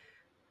that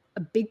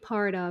a big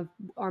part of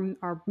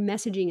our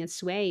messaging at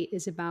Sway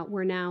is about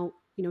we're now,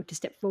 to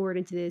step forward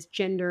into this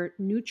gender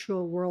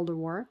neutral world of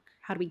work.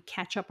 How do we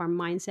catch up our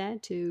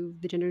mindset to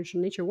the gender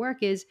neutral nature of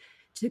work is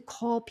to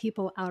call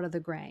people out of the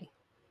gray.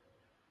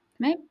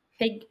 Can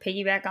I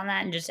piggyback on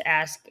that and just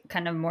ask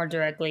kind of more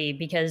directly?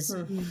 Because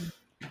Hmm.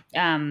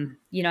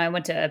 I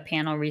went to a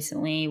panel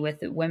recently with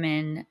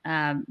women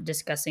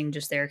discussing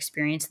just their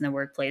experience in the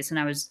workplace. And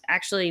I was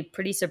actually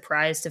pretty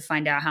surprised to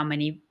find out how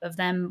many of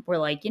them were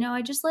like,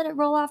 I just let it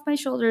roll off my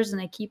shoulders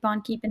and I keep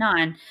on keeping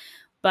on.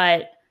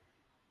 But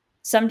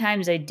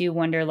sometimes I do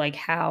wonder like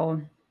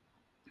how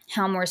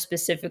more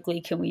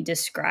specifically can we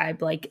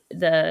describe like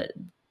the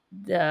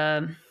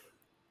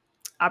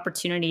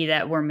opportunity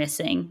that we're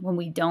missing when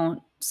we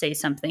don't say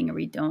something or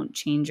we don't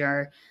change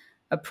our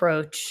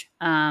approach.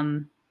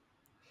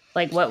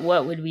 Like what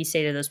would we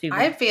say to those people?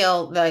 I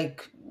feel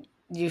like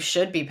you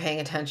should be paying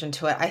attention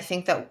to it. I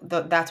think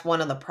that that's one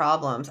of the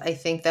problems. I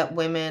think that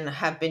women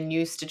have been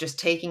used to just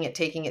taking it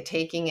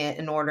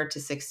in order to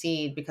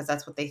succeed because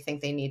that's what they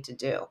think they need to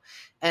do.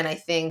 And I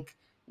think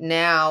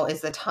now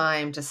is the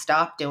time to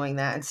stop doing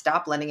that and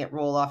stop letting it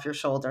roll off your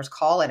shoulders.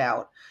 Call it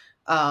out.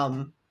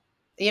 Um,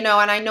 and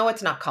I know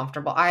it's not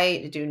comfortable.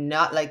 I do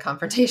not like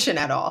confrontation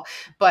at all,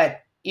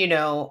 but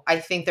I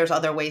think there's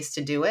other ways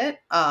to do it.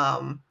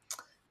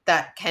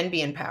 That can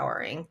be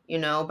empowering,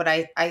 but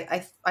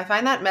I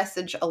find that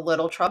message a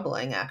little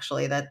troubling,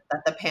 actually, that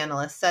the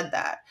panelists said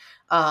that.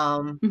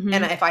 And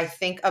Mm-hmm. if I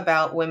think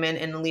about women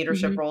in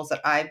leadership Mm-hmm. roles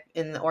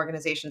in the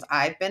organizations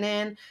I've been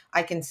in,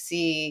 I can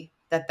see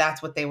that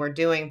that's what they were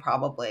doing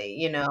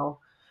probably, and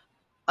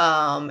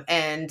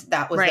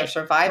that was their Right.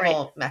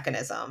 survival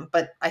mechanism.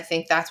 But I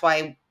think that's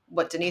why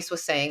what Denise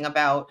was saying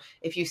about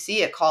if you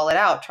see it, call it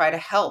out, try to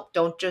help.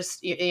 Don't just,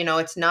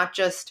 it's not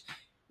just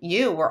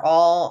you. We're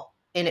all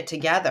in it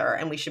together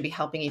and we should be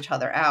helping each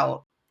other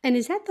out. And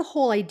is that the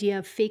whole idea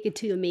of fake it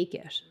till you make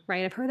it,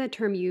 right? I've heard that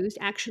term used.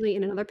 Actually,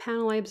 in another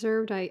panel I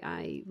observed,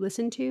 I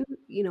listened to,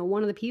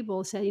 one of the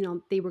people said,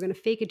 they were going to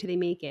fake it till they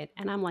make it.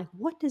 And I'm like,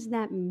 what does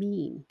that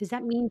mean? Does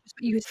that mean just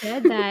what you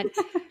said, that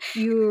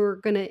you're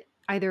going to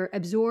either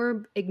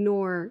absorb,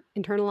 ignore,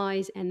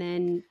 internalize, and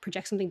then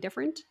project something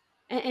different?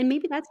 And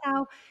maybe that's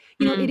how,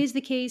 it Mm. is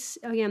the case.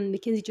 Again,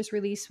 McKinsey just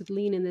released with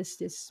Lean in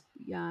this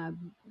uh,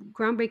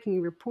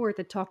 groundbreaking report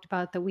that talked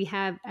about that we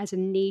have, as a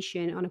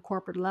nation on a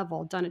corporate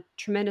level, done a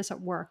tremendous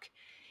work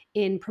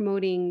in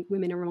promoting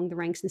women among the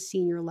ranks and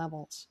senior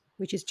levels,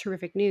 which is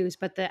terrific news.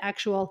 But the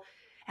actual,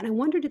 and I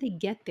wonder, did they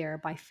get there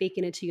by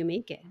faking it till you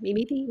make it?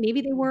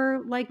 Maybe they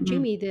were like Mm.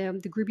 Jimmy,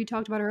 the group you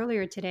talked about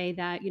earlier today.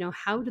 That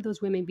how did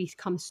those women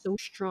become so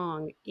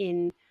strong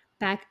in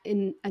back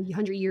in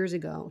 100 years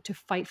ago to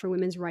fight for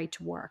women's right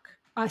to work?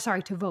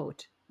 Sorry, to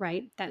vote.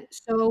 Right. That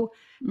so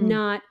Mm.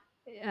 not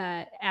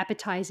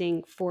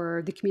appetizing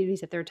for the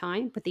communities at their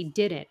time, but they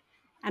did it.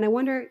 And I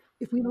wonder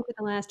if we look at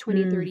the last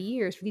 20, Mm. 30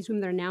 years, for these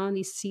women that are now in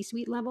these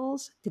C-suite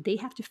levels, did they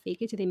have to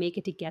fake it till they make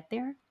it to get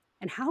there?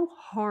 And how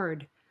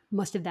hard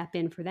must have that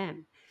been for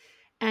them?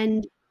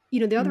 And,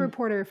 the other Mm.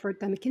 reporter for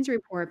the McKinsey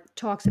report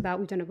talks about,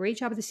 we've done a great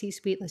job at the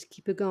C-suite, let's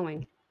keep it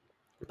going.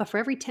 But for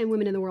every 10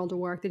 women in the world to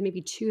work, there's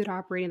maybe 2 that are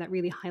operating at that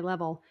really high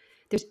level.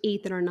 There's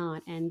 8 that are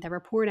not. And the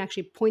report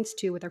actually points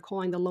to what they're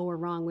calling the lower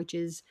rung, which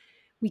is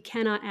we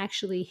cannot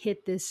actually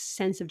hit this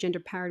sense of gender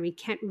parity. We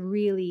can't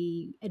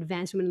really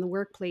advance women in the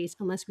workplace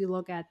unless we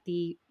look at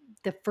the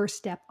first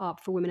step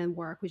up for women in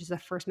work, which is the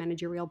first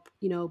managerial,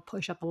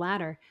 push up the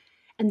ladder.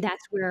 And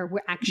that's where we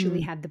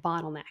actually Mm. have the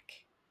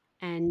bottleneck.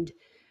 And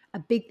a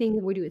big thing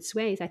that we do at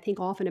Sway is I think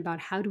often about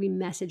how do we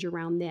message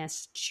around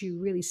this to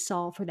really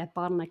solve for that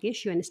bottleneck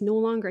issue. And it's no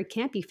longer, it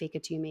can't be fake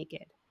it till you make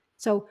it.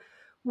 So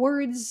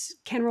words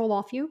can roll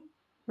off you,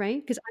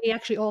 right? Because I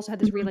actually also had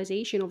this Mhm.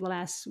 realization over the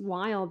last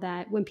while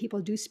that when people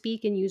do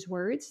speak and use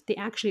words, they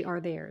actually are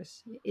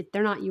theirs.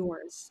 They're not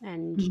yours,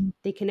 and Mhm.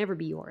 they can never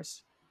be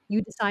yours.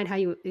 You decide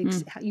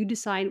Mm. how you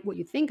decide what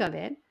you think of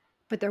it,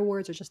 but their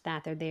words are just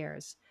that, they're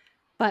theirs.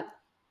 But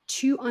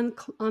to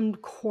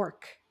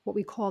uncork what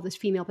we call this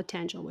female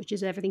potential, which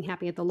is everything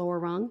happening at the lower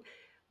rung,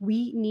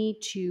 we need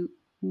to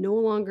no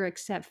longer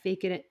accept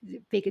fake it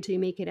till you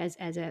make it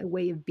as a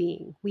way of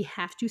being. We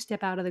have to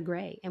step out of the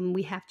gray and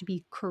we have to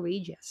be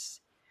courageous.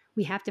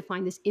 We have to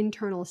find this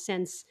internal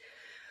sense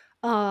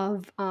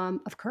of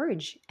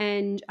courage.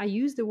 And I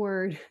use the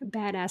word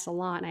badass a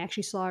lot. And I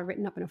actually saw it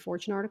written up in a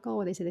Fortune article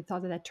where they said they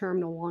thought that that term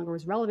no longer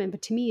was relevant.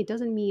 But to me, it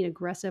doesn't mean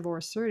aggressive or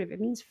assertive. It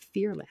means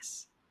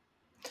fearless.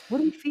 What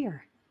do we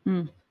fear?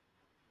 Mm. What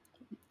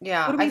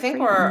Yeah, are we I think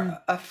afraid of? we're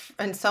Mm.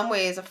 in some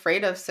ways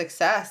afraid of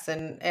success,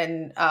 and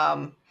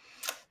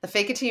the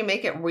fake it till you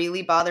make it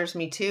really bothers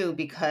me too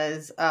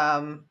because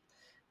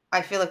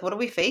I feel like, what are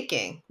we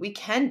faking? We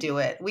can do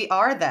it. We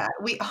are that.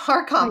 We are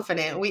Right.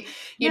 confident.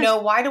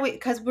 Yes. Why do we?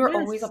 Because we're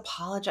always Yes.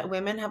 apologize.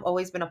 Women have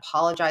always been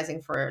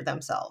apologizing for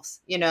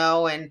themselves,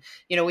 and,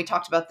 we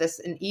talked about this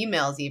in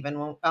emails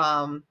even,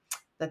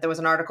 that there was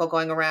an article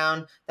going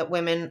around that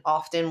women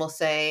often will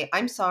say,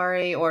 I'm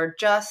sorry, or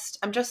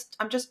I'm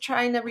just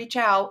trying to reach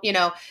out,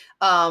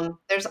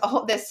 there's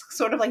this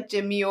sort of like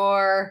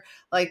demure,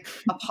 like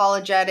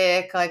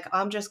apologetic, like,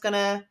 I'm just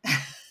gonna,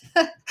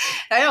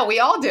 I know we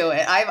all do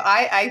it.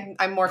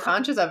 I'm more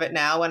conscious of it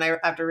now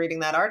after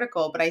reading that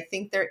article, but I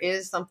think there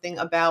is something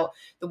about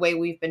the way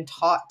we've been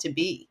taught to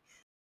be.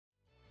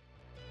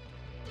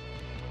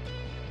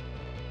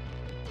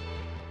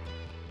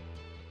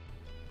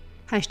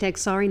 Hashtag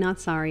sorry, not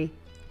sorry.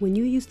 When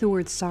you use the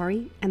word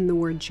sorry and the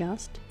word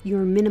just,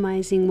 you're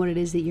minimizing what it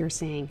is that you're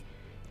saying.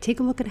 Take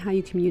a look at how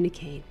you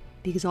communicate,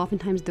 because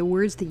oftentimes the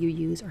words that you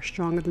use are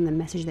stronger than the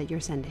message that you're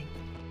sending.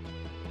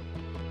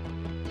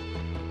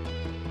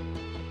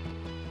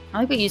 I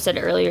like what you said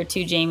earlier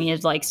too, Jamie,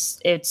 is like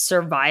it's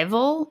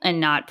survival and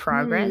not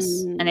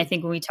progress. And I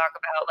think when we talk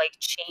about like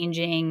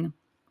changing,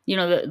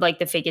 like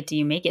the fake it till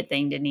you make it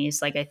thing,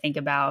 Denise, like I think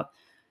about,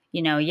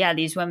 yeah,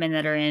 these women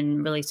that are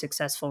in really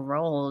successful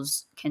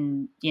roles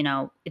can,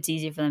 it's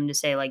easy for them to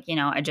say like,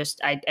 I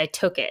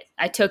took it.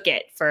 I took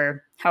it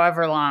for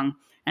however long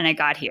and I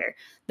got here.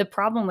 The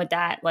problem with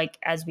that, like,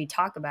 as we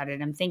talk about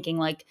it, I'm thinking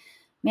like,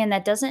 man,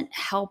 that doesn't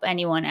help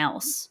anyone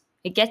else.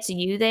 It gets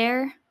you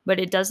there, but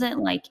it doesn't,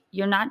 like,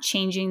 you're not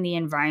changing the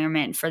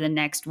environment for the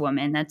next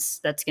woman that's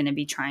going to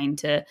be trying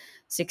to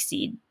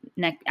succeed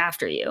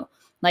after you.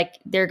 Like,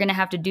 they're going to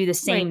have to do the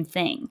same Right.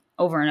 thing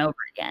over and over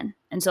again.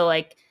 And so,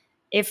 like,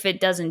 if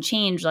it doesn't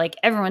change, like,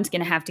 everyone's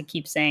going to have to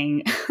keep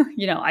saying,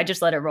 I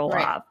just let it roll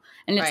Right. off.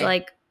 And it's Right.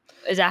 like,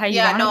 is that how you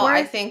Yeah, want to no,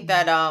 I work? think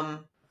that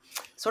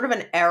sort of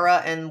an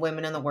era in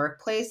women in the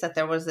workplace that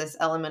there was this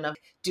element of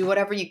do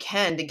whatever you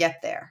can to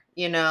get there,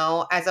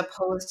 as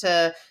opposed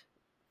to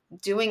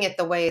doing it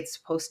the way it's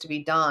supposed to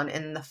be done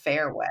in the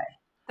fair way.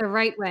 The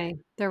right way,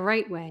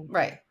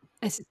 Right.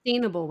 a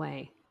sustainable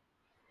way.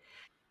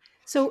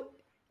 So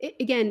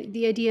again,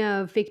 the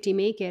idea of fake to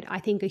make it, I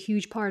think a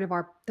huge part of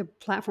the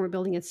platform we're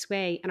building at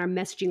Sway and our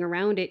messaging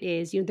around it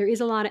is, there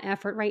is a lot of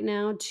effort right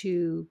now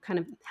to kind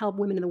of help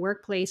women in the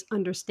workplace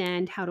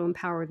understand how to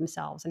empower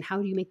themselves and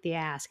how do you make the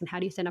ask and how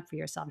do you stand up for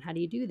yourself and how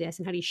do you do this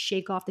and how do you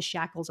shake off the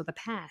shackles of the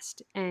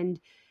past. And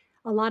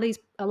a lot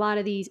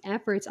of these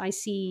efforts I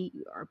see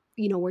are,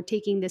 we're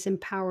taking this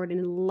empowered and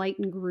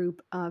enlightened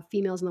group of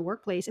females in the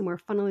workplace and we're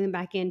funneling them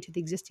back into the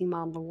existing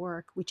model of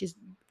work, which is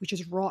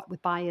wrought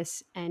with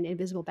bias and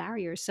invisible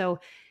barriers. So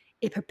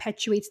it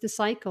perpetuates the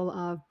cycle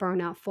of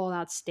burnout,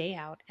 fallout, stay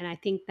out. And I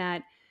think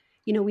that,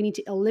 we need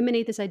to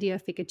eliminate this idea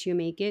of fake it till you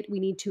make it. We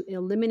need to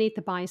eliminate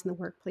the bias in the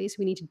workplace.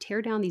 We need to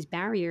tear down these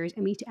barriers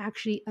and we need to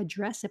actually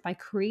address it by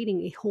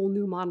creating a whole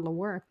new model of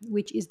work,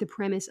 which is the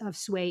premise of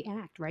Sway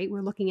Act, right?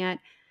 We're looking at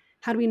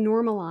how do we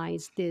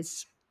normalize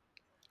this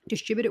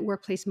distributed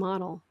workplace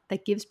model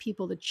that gives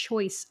people the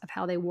choice of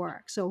how they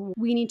work? So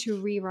we need to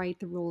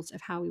rewrite the rules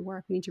of how we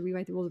work. We need to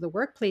rewrite the rules of the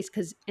workplace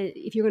because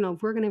if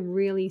we're gonna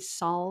really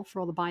solve for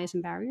all the bias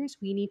and barriers,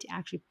 we need to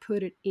actually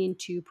put it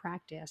into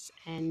practice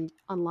and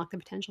unlock the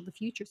potential of the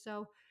future.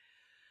 So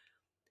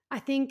I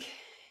think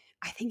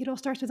it all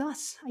starts with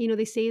us.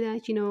 They say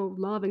that,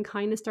 love and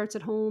kindness starts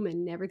at home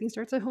and everything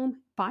starts at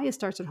home. Bias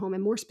starts at home.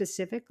 And more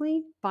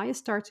specifically, bias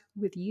starts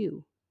with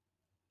you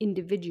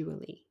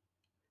individually.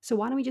 So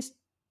why don't we just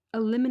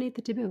eliminate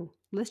the taboo?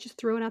 Let's just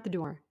throw it out the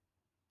door.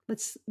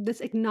 Let's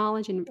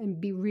acknowledge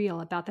and be real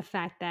about the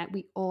fact that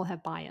we all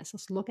have bias.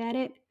 Let's look at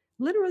it,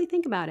 literally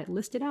think about it,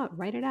 list it out,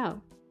 write it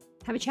out,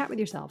 have a chat with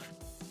yourself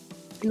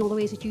in all the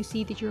ways that you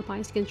see that you're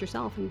biased against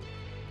yourself. And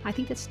I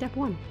think that's step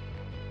one.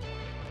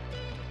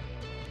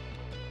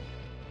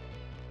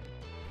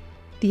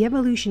 The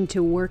evolution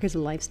to work as a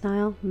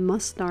lifestyle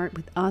must start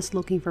with us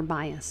looking for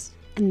bias.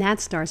 And that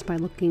starts by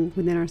looking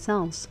within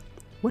ourselves.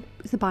 What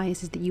are the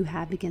biases that you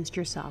have against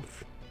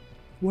yourself?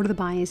 What are the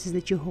biases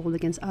that you hold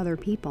against other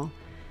people?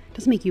 It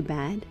doesn't make you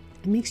bad,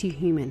 it makes you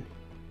human.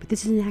 But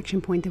this is an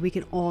action point that we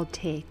can all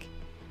take.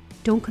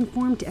 Don't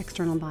conform to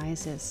external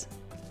biases.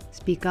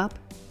 Speak up,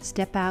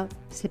 step out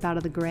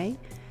of the gray.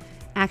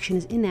 Action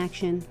is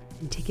inaction,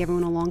 and take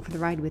everyone along for the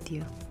ride with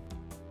you.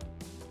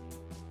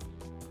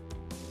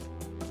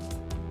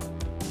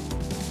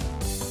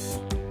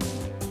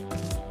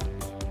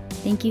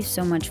 Thank you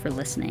so much for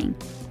listening.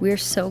 We are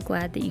so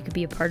glad that you could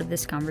be a part of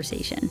this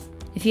conversation.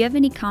 If you have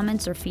any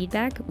comments or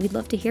feedback, we'd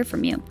love to hear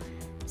from you.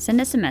 Send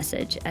us a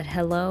message at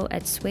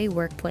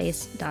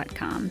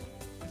hello@swayworkplace.com.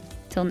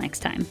 Till next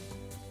time.